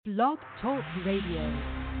Blog Talk Radio.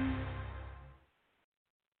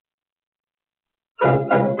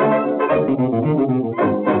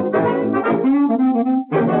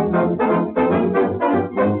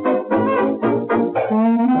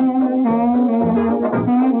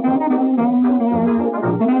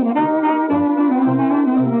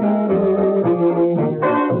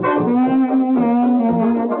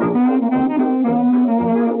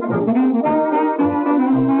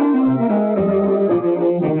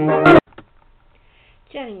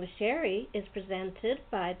 Chatting with Sherri is presented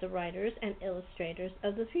by the writers and illustrators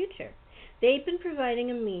of the future. They've been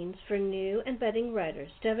providing a means for new and budding writers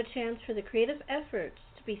to have a chance for their creative efforts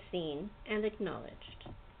to be seen and acknowledged.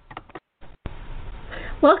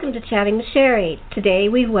 Welcome to Chatting with Sherri. Today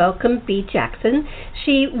we welcome Bea Jackson.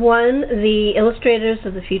 She won the Illustrators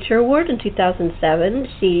of the Future Award in 2007.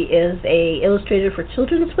 She is an illustrator for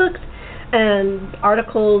children's books and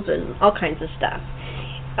articles and all kinds of stuff.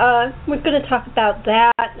 We're going to talk about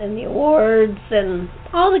that and the awards and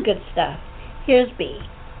all the good stuff. Here's Bea.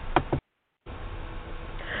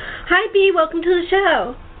 Hi, Bea. Welcome to the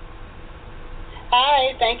show.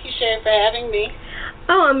 Hi. Thank you, Sherri, for having me.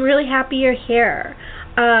 Oh, I'm really happy you're here.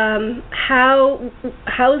 How's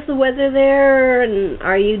the weather there, and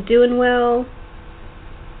are you doing well?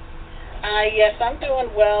 Yes, I'm doing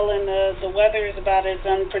well, and the weather is about as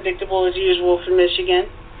unpredictable as usual for Michigan.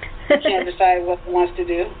 Can't decide what it wants to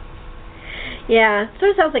do. Yeah,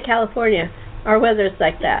 sort of sounds like California. Our weather's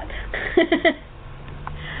like that.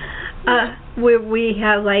 We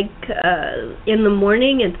have in the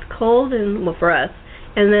morning it's cold and well, for us,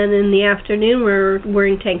 and then in the afternoon we're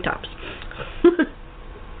wearing tank tops.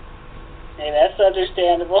 Hey, that's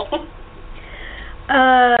understandable.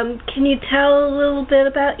 Can you tell a little bit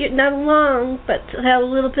about not long, but tell a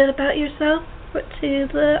little bit about yourself to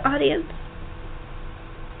the audience?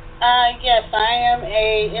 Yes, I am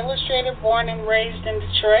a illustrator born and raised in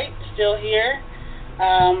Detroit, still here.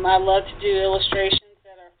 I love to do illustrations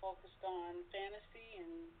that are focused on fantasy,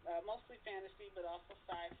 and mostly fantasy, but also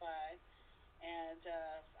sci-fi. And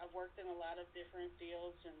I've worked in a lot of different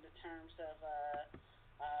fields in the terms of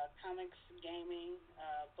comics, gaming,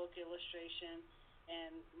 book illustration,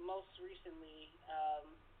 and most recently,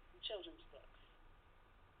 children's books.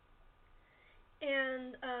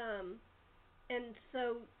 And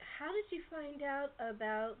so, how did you find out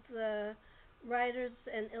about the Writers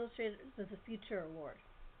and Illustrators of the Future Award?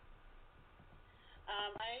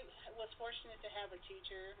 I was fortunate to have a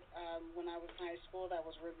teacher when I was in high school that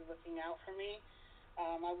was really looking out for me.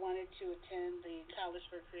 I wanted to attend the College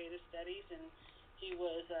for Creative Studies, and he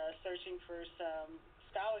was searching for some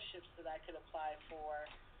scholarships that I could apply for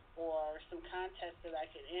or some contests that I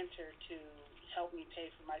could enter to help me pay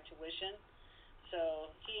for my tuition.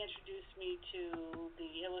 So he introduced me to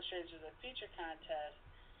the Illustrators of the Future contest,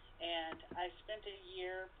 and I spent a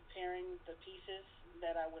year preparing the pieces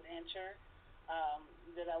that I would enter,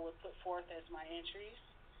 that I would put forth as my entries,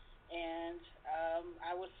 and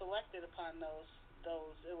I was selected upon those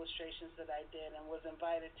illustrations that I did and was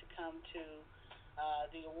invited to come to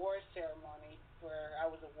the awards ceremony where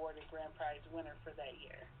I was awarded grand prize winner for that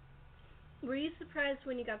year. Were you surprised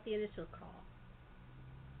when you got the initial call?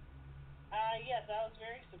 Yes, I was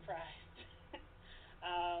very surprised.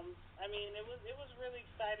 I mean, it was really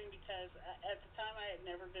exciting because at the time I had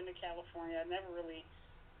never been to California. I never really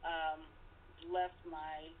left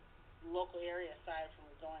my local area aside from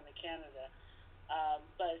going to Canada.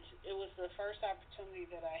 But it was the first opportunity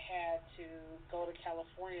that I had to go to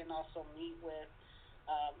California and also meet with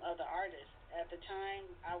other artists. At the time,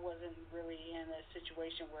 I wasn't really in a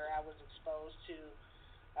situation where I was exposed to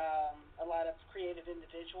a lot of creative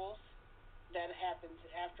individuals. That happened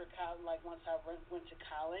after college, like once I went to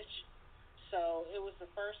college. So it was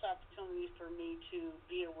the first opportunity for me to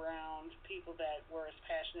be around people that were as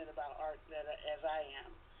passionate about art as I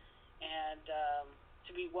am. And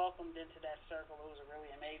to be welcomed into that circle, it was a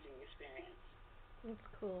really amazing experience. That's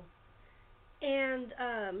cool. And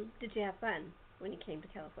did you have fun when you came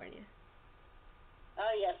to California?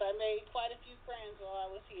 Yes, I made quite a few friends while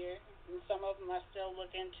I was here. And some of them I still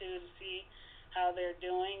look into to see how they're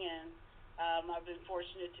doing, and I've been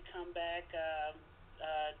fortunate to come back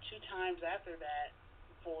 2 times after that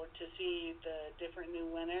to see the different new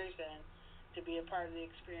winners and to be a part of the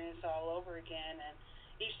experience all over again. And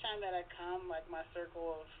each time that I come, like my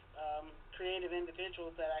circle of creative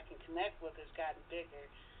individuals that I can connect with has gotten bigger.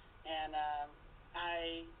 And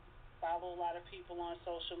I follow a lot of people on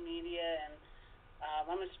social media, and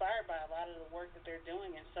I'm inspired by a lot of the work that they're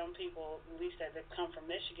doing. And some people, at least that have come from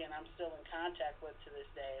Michigan, I'm still in contact with to this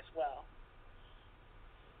day as well.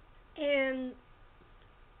 And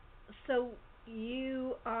so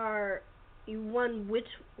you won which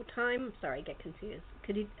time? I'm sorry, I get confused.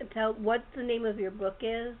 Could you tell what the name of your book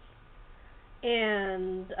is,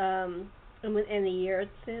 and the year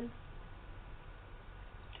it's in?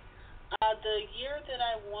 The year that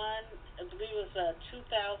I won, I believe it was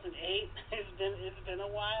 2008. It's been a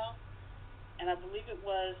while, and I believe it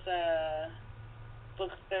was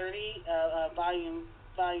book 30, volume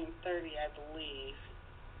 30, I believe.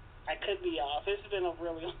 I could be off. It's been a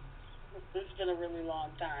really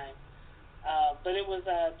long time. But it was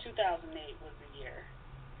 2008 was the year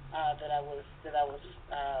that I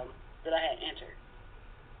had entered.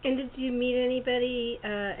 And did you meet anybody,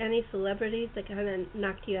 any celebrities that kind of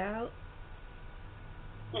knocked you out?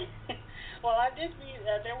 Well, I did meet.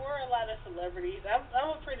 There were a lot of celebrities.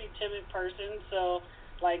 I'm a pretty timid person, so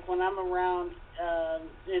like when I'm around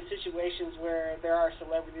in situations where there are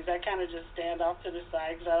celebrities, I kind of just stand off to the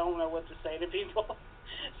side because I don't know what to say to people.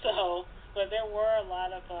 So, but there were a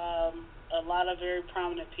lot of very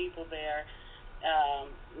prominent people there.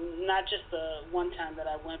 Not just the one time that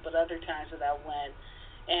I went, but other times that I went.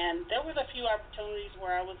 And there was a few opportunities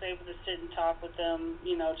where I was able to sit and talk with them,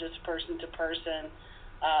 just person to person.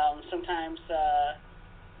 Sometimes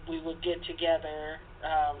we would get together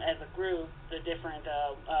as a group, the different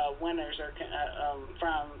winners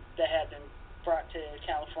from that had been brought to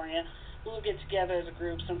California. We would get together as a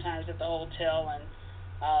group sometimes at the hotel and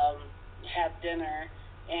have dinner,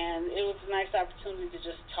 and it was a nice opportunity to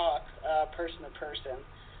just talk person to person.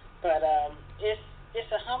 But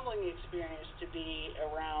it's a humbling experience to be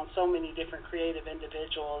around so many different creative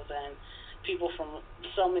individuals and people from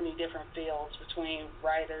so many different fields, between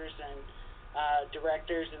writers and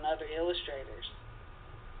directors and other illustrators.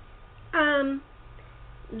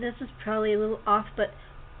 This is probably a little off, but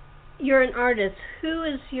you're an artist. Who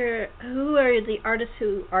are the artists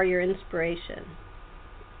who are your inspiration?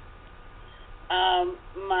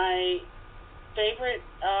 My favorite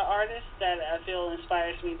artist that I feel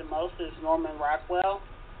inspires me the most is Norman Rockwell.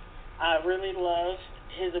 I really love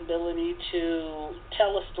his ability to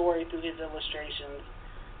tell a story through his illustrations,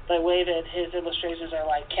 the way that his illustrations are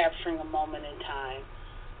like capturing a moment in time.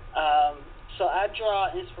 So I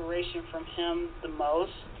draw inspiration from him the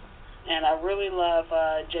most, and I really love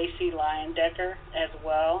J.C. Leyendecker as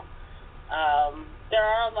well. There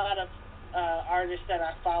are a lot of artists that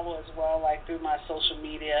I follow as well, like through my social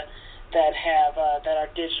media, that are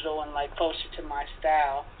digital and like closer to my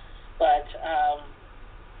style. But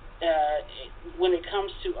when it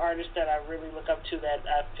comes to artists that I really look up to, that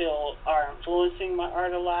I feel are influencing my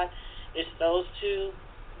art a lot, it's those two,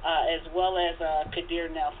 as well as Kadir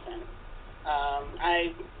Nelson.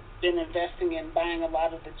 I've been investing in buying a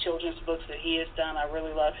lot of the children's books that he has done. I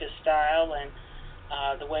really love his style and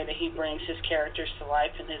the way that he brings his characters to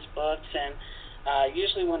life in his books. And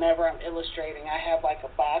usually whenever I'm illustrating, I have like a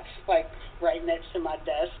box like right next to my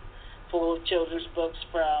desk full of children's books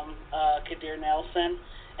from Kadir Nelson,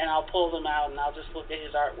 and I'll pull them out and I'll just look at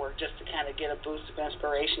his artwork just to kind of get a boost of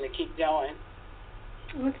inspiration to keep going.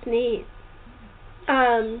 That's neat.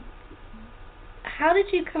 How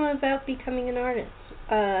did you come about becoming an artist?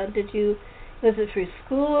 Was it through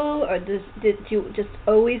school, or did you just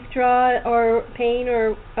always draw or paint,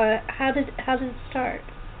 or how did it start?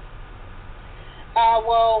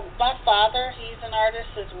 Well, my father, he's an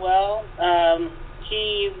artist as well.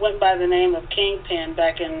 He went by the name of Kingpin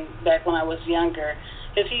back when I was younger,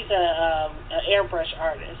 because he's a airbrush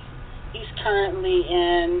artist. He's currently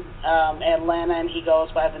in Atlanta, and he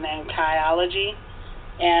goes by the name Kyology.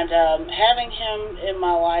 And having him in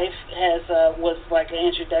my life was like an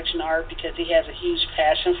introduction to art, because he has a huge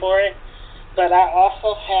passion for it. But I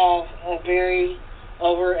also have a very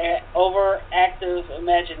overactive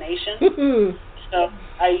imagination. So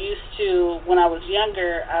I used to, when I was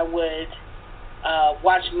younger, I would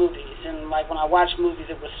watch movies. And like when I watched movies,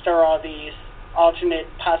 it would stir all these alternate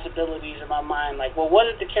possibilities in my mind. Like, well, what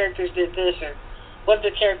if the characters did this, or what if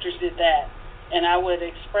the characters did that? And I would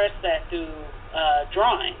express that through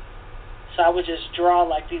drawing. So I would just draw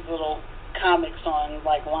like these little comics on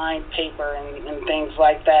like lined paper and things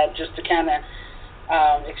like that, just to kind of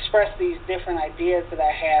express these different ideas that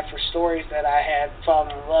I had for stories that I had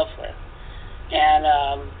fallen in love with. And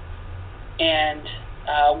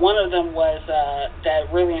one of them was that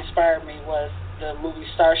really inspired me was the movie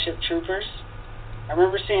Starship Troopers. I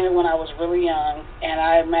remember seeing it when I was really young, and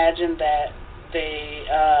I imagined that the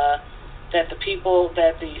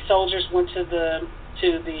soldiers went to the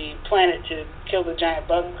planet to kill the giant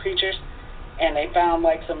bug creatures, and they found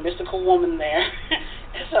like some mystical woman there.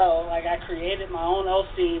 So like I created my own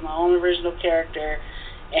OC, my own original character,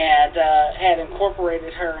 and had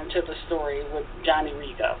incorporated her into the story with Johnny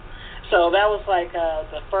Rico. So that was like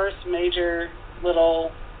the first major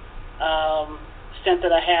little stint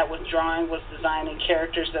that I had with drawing, was designing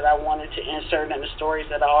characters that I wanted to insert in the stories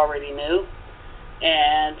that I already knew.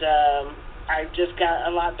 And I just got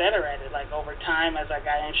a lot better at it. Like over time, as I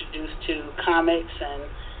got introduced to comics and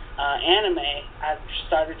anime, I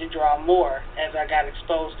started to draw more as I got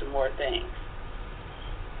exposed to more things.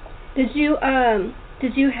 Did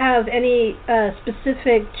you have any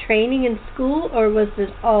specific training in school, or was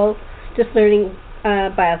it all just learning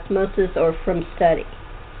by osmosis or from study?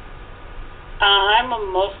 I'm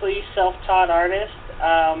a mostly self-taught artist.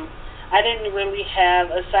 I didn't really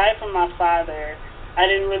have, aside from my father, I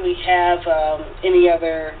didn't really have any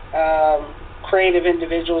other creative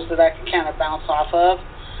individuals that I could kind of bounce off of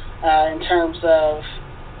in terms of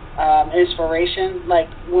inspiration. Like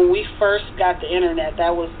when we first got the internet,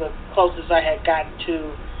 that was the closest I had gotten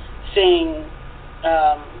to seeing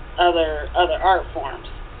other art forms.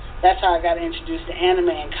 That's how I got introduced to anime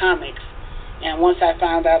and comics. And once I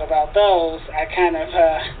found out about those, I kind of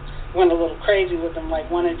went a little crazy with them, like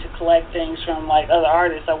wanted to collect things from like other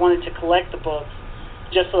artists. I wanted to collect the books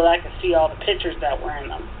just so that I could see all the pictures that were in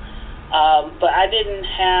them. But I didn't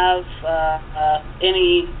have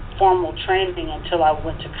any formal training until I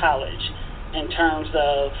went to college in terms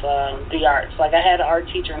of the arts. Like I had an art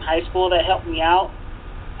teacher in high school that helped me out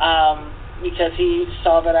because he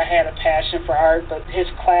saw that I had a passion for art, but his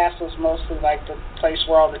class was mostly like the place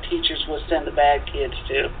where all the teachers would send the bad kids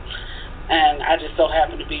to. And I just so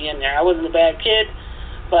happened to be in there. I wasn't a bad kid,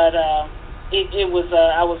 but it was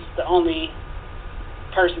I was the only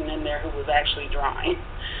person in there who was actually drawing.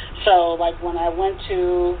 So like when I went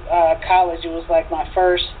to college, it was like my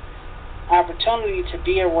first opportunity to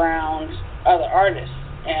be around other artists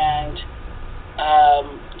and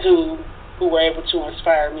who were able to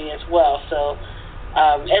inspire me as well. So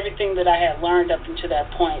everything that I had learned up until that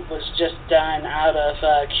point was just done out of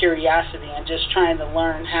curiosity and just trying to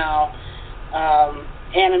learn how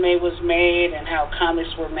anime was made and how comics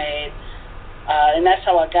were made. And that's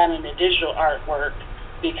how I got into digital artwork,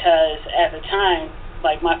 because at the time,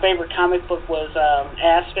 like my favorite comic book was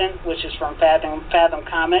Aspen, which is from Fathom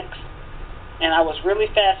Comics. And I was really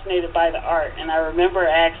fascinated by the art. And I remember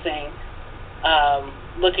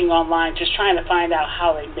looking online, just trying to find out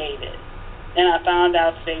how they made it. And I found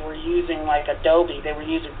out they were using like Adobe. They were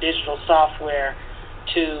using digital software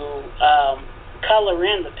to color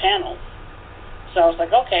in the panels. So I was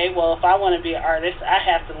like, okay, well, if I want to be an artist, I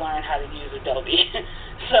have to learn how to use Adobe.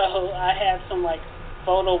 So I had some like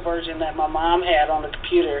photo version that my mom had on the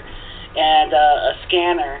computer and a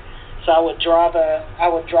scanner. So I would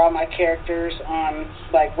draw my characters on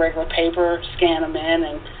like regular paper, scan them in,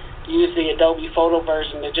 and use the Adobe photo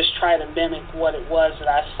version to just try to mimic what it was that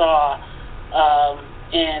I saw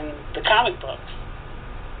in the comic books.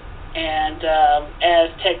 And as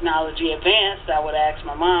technology advanced, I would ask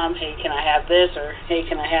my mom, hey, can I have this, or hey,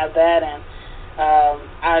 can I have that? And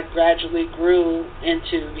I gradually grew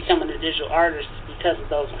into becoming a digital artist because of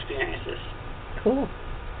those experiences. Cool.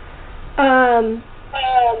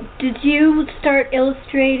 Did you start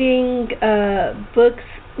illustrating books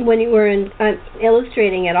when you were in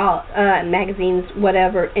illustrating at all, magazines,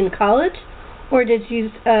 whatever, in college, or did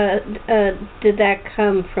that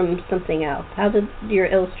come from something else? How did your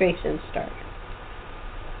illustration start?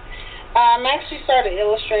 I actually started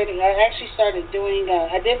illustrating. I actually started doing.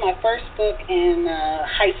 I did my first book in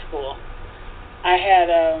high school. I had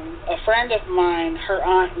a friend of mine. Her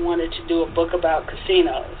aunt wanted to do a book about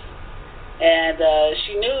casinos, and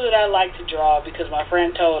she knew that I liked to draw because my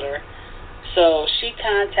friend told her. So she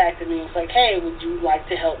contacted me and was like, hey, would you like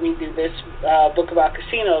to help me do this book about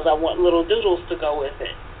casinos? I want little doodles to go with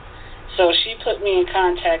it. So she put me in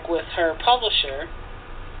contact with her publisher,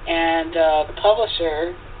 and the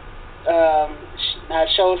publisher, I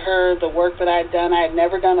showed her the work that I had done. I had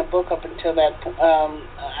never done a book up until that.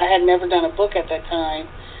 I had never done a book at that time.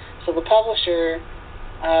 So the publisher,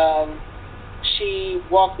 she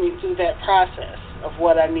walked me through that process of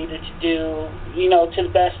what I needed to do, to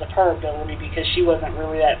the best of her ability, because she wasn't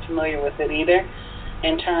really that familiar with it either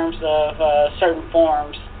in terms of certain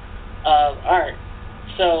forms of art.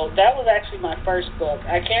 So that was actually my first book.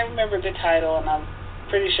 I can't remember the title, and I'm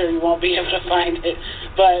pretty sure you won't be able to find it,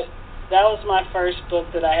 but that was my first book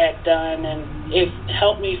that I had done, and it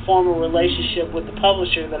helped me form a relationship with the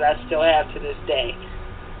publisher that I still have to this day.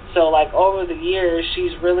 So, like, over the years,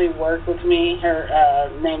 she's really worked with me.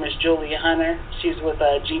 Her name is Julia Hunter. She's with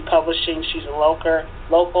G Publishing. She's a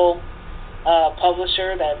local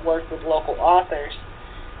publisher that worked with local authors.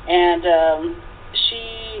 And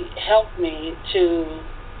she helped me to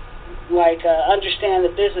understand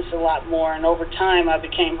the business a lot more. And over time, I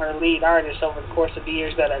became her lead artist over the course of the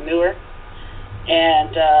years that I knew her.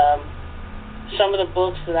 And some of the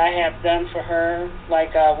books that I have done for her,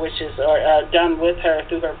 which is done with her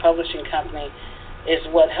through her publishing company, is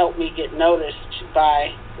what helped me get noticed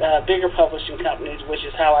by bigger publishing companies, which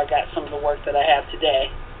is how I got some of the work that I have today.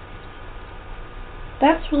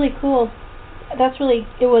 That's really cool.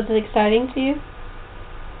 Was it exciting to you?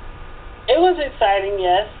 It was exciting,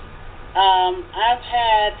 yes. I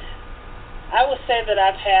would say that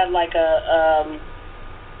I've had like a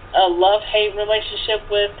love-hate relationship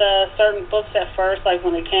with certain books at first, like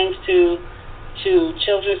when it came to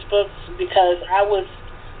children's books, because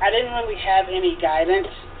I didn't really have any guidance.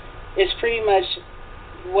 It's pretty much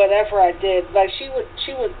whatever I did. Like she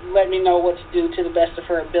would let me know what to do to the best of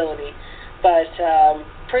her ability, but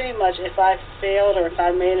pretty much if I failed or if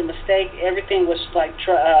I made a mistake, everything was like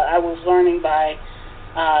I was learning by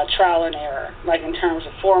trial and error, like in terms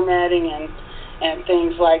of formatting and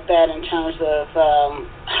things like that, in terms of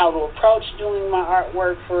how to approach doing my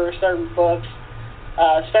artwork for certain books.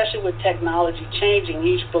 Especially with technology changing,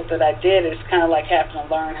 each book that I did is kind of like having to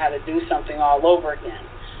learn how to do something all over again.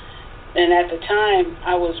 And at the time,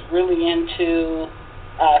 I was really into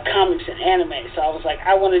comics and anime, so I was like,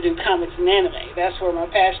 I want to do comics and anime. That's where my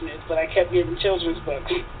passion is, but I kept getting children's books.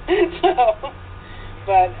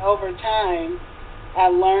 But over time, I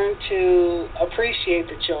learned to appreciate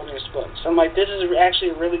the children's books. I'm like, this is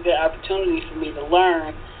actually a really good opportunity for me to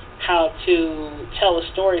learn how to tell a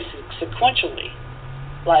story sequentially.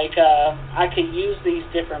 Like, I could use these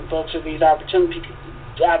different books or these opportunities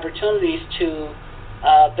to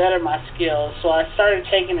better my skills. So I started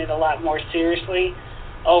taking it a lot more seriously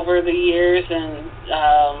over the years and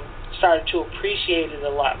started to appreciate it a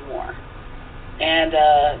lot more. And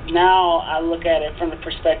now I look at it from the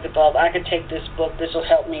perspective of, I could take this book, this will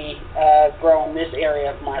help me grow in this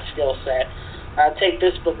area of my skill set. I'll take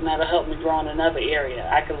this book and that'll help me grow in another area.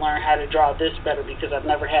 I can learn how to draw this better because I've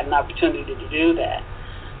never had an opportunity to do that.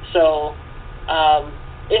 So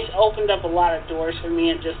it's opened up a lot of doors for me,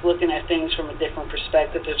 and just looking at things from a different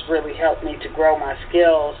perspective has really helped me to grow my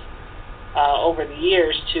skills over the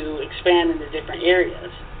years to expand into different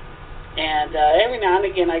areas. And every now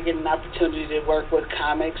and again I get an opportunity to work with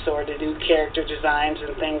comics or to do character designs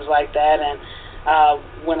and things like that. And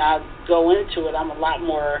when I go into it, I'm a lot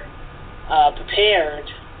more prepared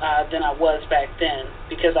than I was back then,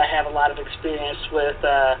 because I have a lot of experience with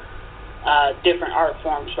different art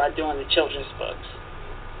forms by doing the children's books.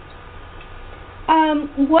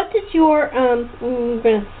 What did your, we're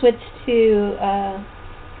going to switch to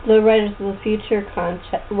the Writers of the Future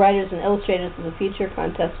contest, Writers and Illustrators of the Future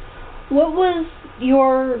contest. What was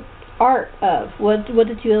your art of? What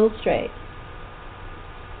did you illustrate?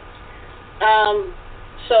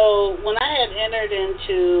 So when I had entered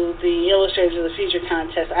into the Illustrators of the Future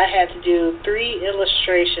contest, I had to do 3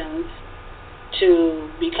 illustrations to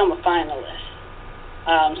become a finalist.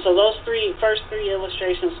 So those first three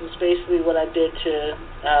illustrations was basically what I did to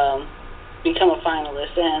become a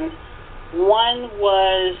finalist. And one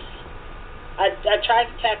was, I tried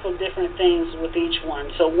to tackle different things with each one.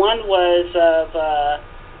 So one was of a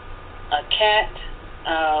cat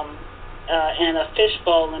and a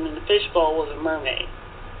fishbowl, and in the fishbowl was a mermaid.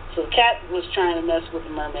 So the cat was trying to mess with the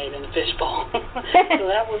mermaid in the fishbowl. So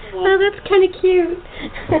that was one. Oh, that's kind of cute.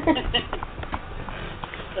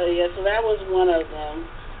 So that was one of them.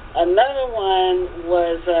 Another one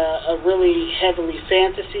was a really heavily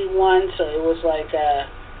fantasy one. So it was like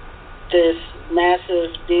this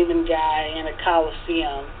massive demon guy in a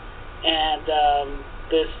coliseum, and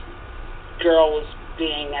this girl was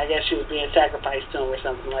I guess she was being sacrificed to him or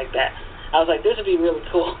something like that. I was like, this would be really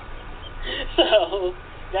cool. So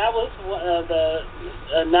that was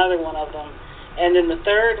another one of them. And then the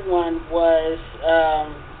third one was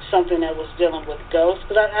something that was dealing with ghosts,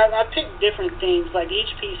 because I picked different themes. Like each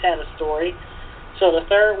piece had a story. So the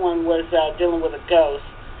third one was dealing with a ghost.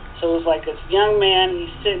 So it was like this young man. He's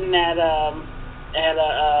sitting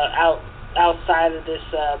outside of this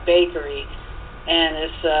bakery, and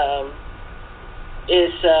it's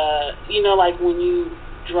you know, like when you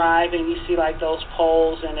drive and you see like those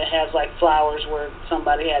poles and it has like flowers where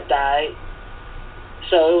somebody had died.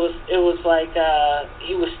 So it was like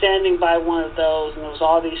he was standing by one of those, and there was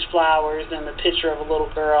all these flowers and the picture of a little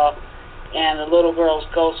girl, and the little girl's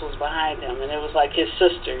ghost was behind him, and it was like his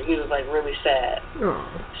sister. He was like really sad. Aww.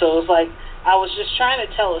 So it was like I was just trying to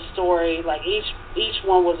tell a story. Like each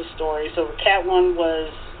one was a story. So the cat one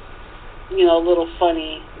was, you know, a little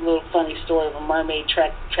funny story of a mermaid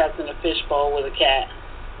trapped in a fishbowl with a cat.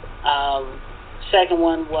 second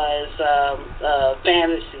one was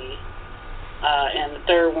fantasy, and the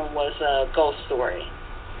third one was a ghost story.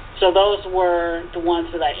 So those were the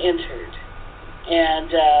ones that I entered.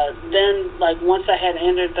 And then, like, once I had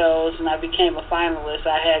entered those and I became a finalist,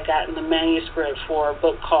 I had gotten the manuscript for a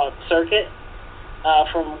book called Circuit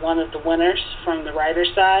from one of the winners from the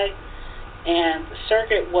writer's side. And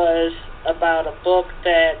Circuit was about a book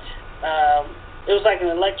that it was like an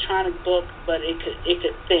electronic book, but it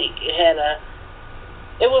could think.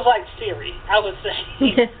 It was like Sherri, I would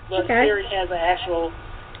say. But Okay. Sherri has an actual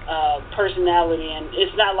personality, and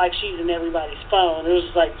it's not like she's in everybody's phone. It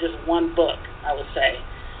was like just one book, I would say.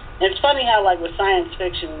 And it's funny how, like, with science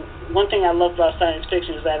fiction, one thing I love about science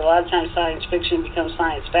fiction is that a lot of times science fiction becomes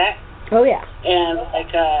science fact. Oh, yeah. And,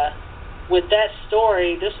 like, with that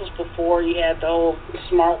story, this was before you had the whole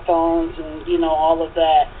smartphones and, you know, all of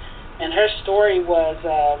that. And her story was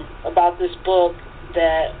about this book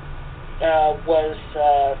that was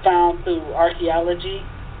found through archaeology.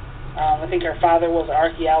 I think her father was an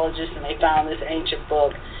archaeologist, and they found this ancient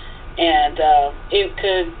book. And it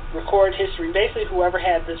could record history. Basically, whoever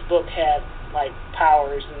had this book had, like,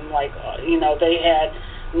 powers, and, like, you know, they had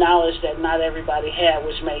knowledge that not everybody had,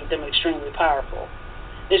 which made them extremely powerful.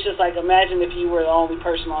 It's just like, imagine if you were the only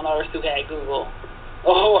person on earth who had Google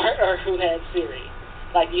or who had Siri.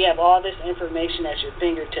 Like, you have all this information at your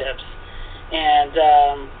fingertips, and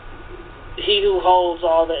he who holds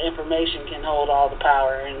all the information can hold all the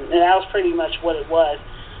power, and that was pretty much what it was.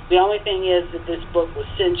 The only thing is that this book was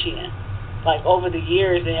sentient. Like, over the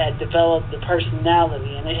years, it had developed the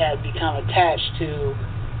personality, and it had become attached to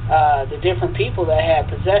the different people that had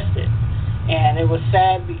possessed it. And it was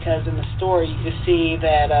sad because in the story you could see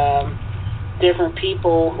that different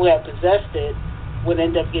people who had possessed it would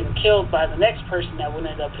end up getting killed by the next person that would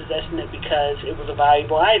end up possessing it because it was a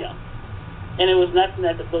valuable item. And it was nothing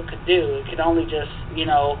that the book could do. It could only just, you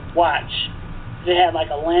know, watch. It had like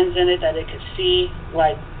a lens in it that it could see,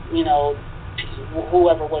 like, you know,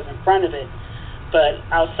 whoever was in front of it. But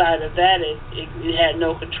outside of that, it had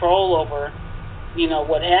no control over, you know,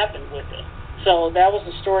 what happened with it. So that was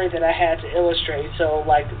the story that I had to illustrate. So,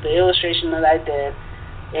 like, the illustration that I did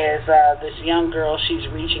is this young girl, she's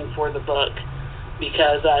reaching for the book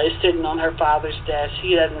because it's sitting on her father's desk.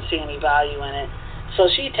 He doesn't see any value in it. So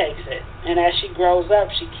she takes it. And as she grows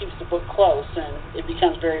up, she keeps the book close, and it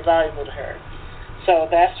becomes very valuable to her. So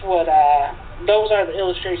that's what, those are the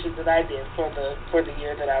illustrations that I did for the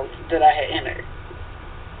year that I had entered.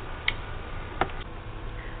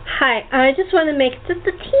 Hi, I just want to make just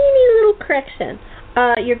a teeny little correction.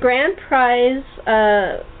 Your grand prize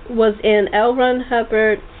was in L. Ron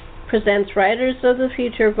Hubbard Presents Writers of the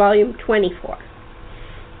Future, Volume 24,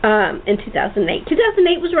 in 2008.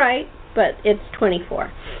 2008 was right, but it's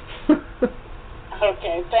 24.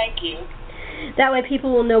 Okay, thank you. That way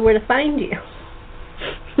people will know where to find you.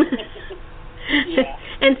 Yeah.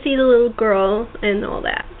 And see the little girl and all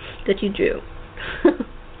that you drew.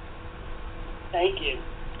 Thank you.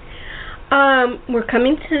 We're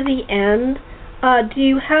coming to the end. Do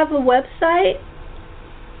you have a website?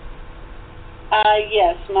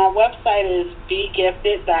 Yes, my website is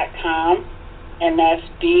begifted.com, and that's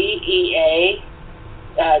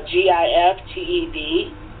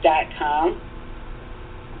BEAGIFTED.com.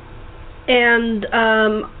 And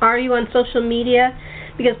are you on social media?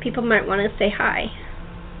 Because people might want to say hi.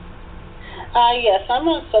 Yes, I'm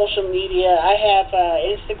on social media. I have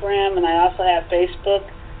Instagram, and I also have Facebook.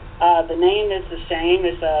 The name is the same.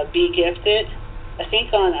 It's Be Gifted. I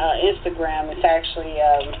think on Instagram it's actually,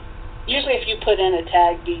 usually if you put in a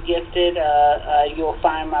tag Be Gifted, you'll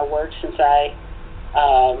find my work since I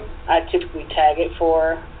typically tag it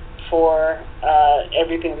for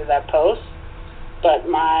everything that I post. But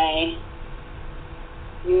my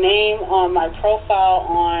name on my profile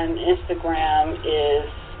on Instagram is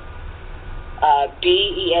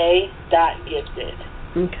BEA.gifted.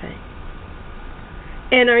 Okay.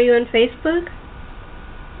 And are you on Facebook?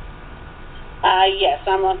 Yes,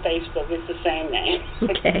 I'm on Facebook. It's the same name.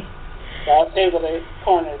 Okay. So I was able to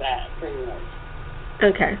corner that pretty much.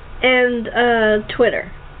 Okay. And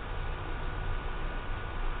Twitter?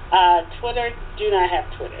 Twitter, do not have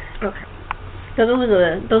Twitter. Okay. So those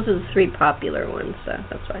are the three popular ones, so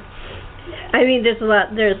that's why. Yeah. I mean, there's a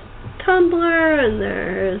lot. There's Tumblr and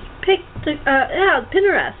there's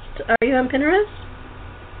Pinterest. Are you on Pinterest?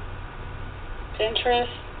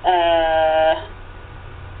 Pinterest,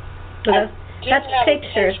 that's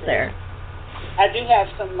pictures Pinterest. there. I do have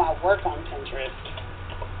some of my work on Pinterest.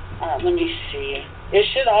 Let me see. It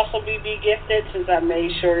should also be Gifted since I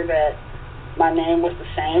made sure that my name was the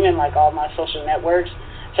same in like all my social networks.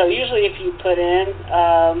 So usually if you put in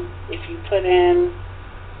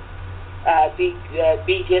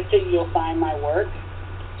Be Gifted, you'll find my work.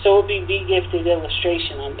 So it'll be Be Gifted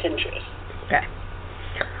Illustration on Pinterest. Okay.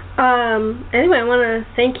 Anyway, I want to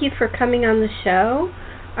thank you for coming on the show.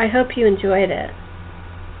 I hope you enjoyed it.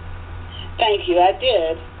 Thank you, I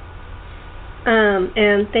did.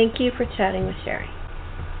 And thank you for chatting with Sherri.